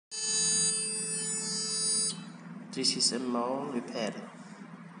This is a mole repair.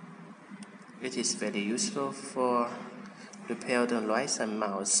 It is very useful for repair the lice and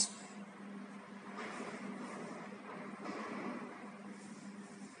mouse.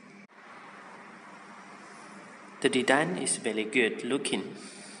 The design is very good looking.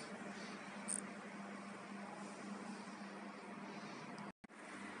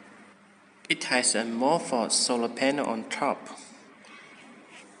 It has a morphosed solar panel on top,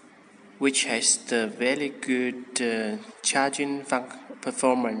 which has the very good charging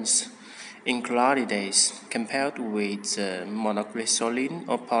performance in cloudy days compared with monocrystalline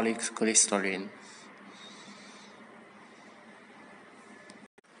or polycrystalline.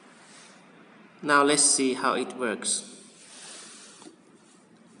 Now let's see how it works.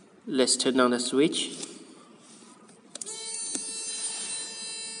 Let's turn on the switch.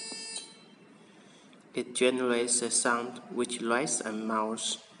 It generates a sound which lice and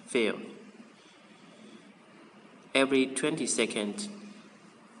mouse feel. Every 20 seconds,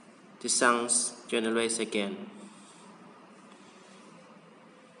 the sounds generates again.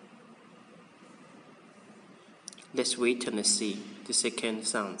 Let's wait and see the second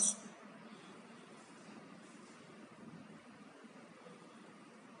sounds.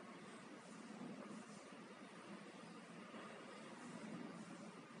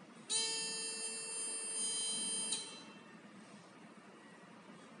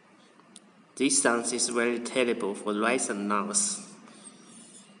 This sound is very terrible for lice and mouse.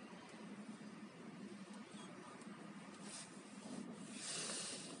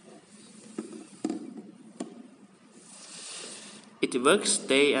 It works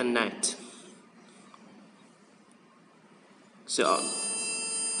day and night. So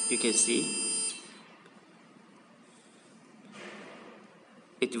you can see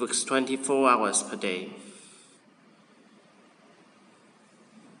it works 24 hours per day.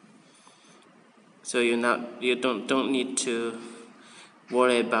 So you don't need to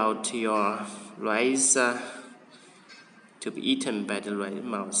worry about your lice to be eaten by the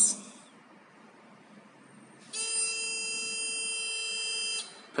mouse.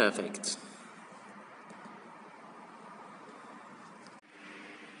 Perfect.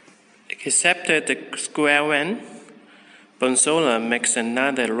 Except the square one, BOMSOLAR makes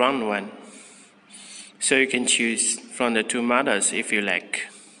another round one. So you can choose from the two models if you like.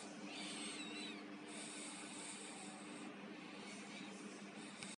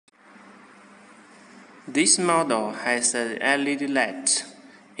 This model has a LED light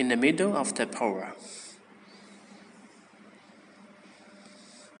in the middle of the power.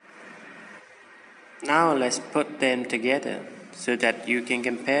 Now let's put them together so that you can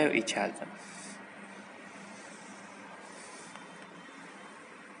compare each other.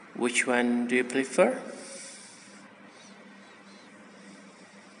 Which one do you prefer?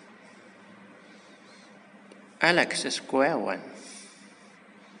 I like the square one.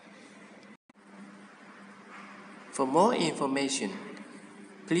 For more information,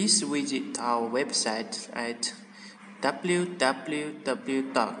 please visit our website at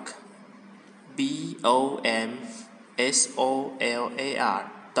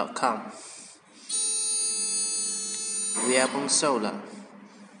www.bomsolar.com. We are BOMSOLAR.